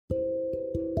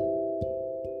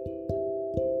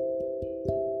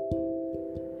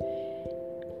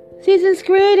Season's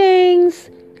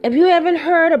greetings! If you haven't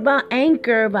heard about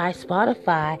Anchor by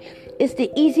Spotify, it's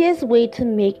the easiest way to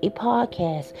make a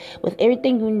podcast with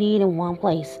everything you need in one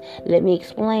place. Let me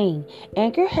explain.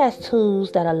 Anchor has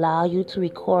tools that allow you to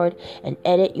record and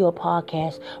edit your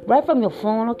podcast right from your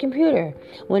phone or computer.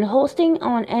 When hosting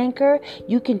on Anchor,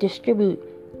 you can distribute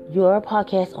your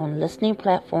podcast on listening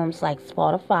platforms like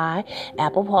Spotify,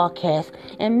 Apple Podcasts,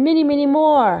 and many, many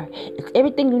more. It's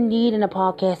everything you need in a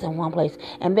podcast in one place.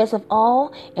 And best of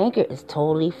all, Anchor is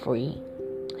totally free.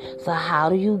 So how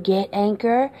do you get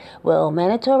Anchor? Well,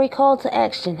 mandatory call to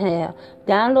action here.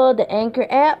 Download the Anchor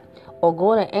app or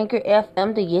go to Anchor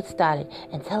FM to get started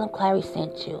and tell them Clary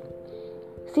sent you.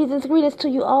 Season's greetings to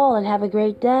you all and have a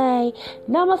great day.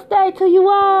 Namaste to you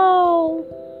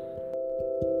all.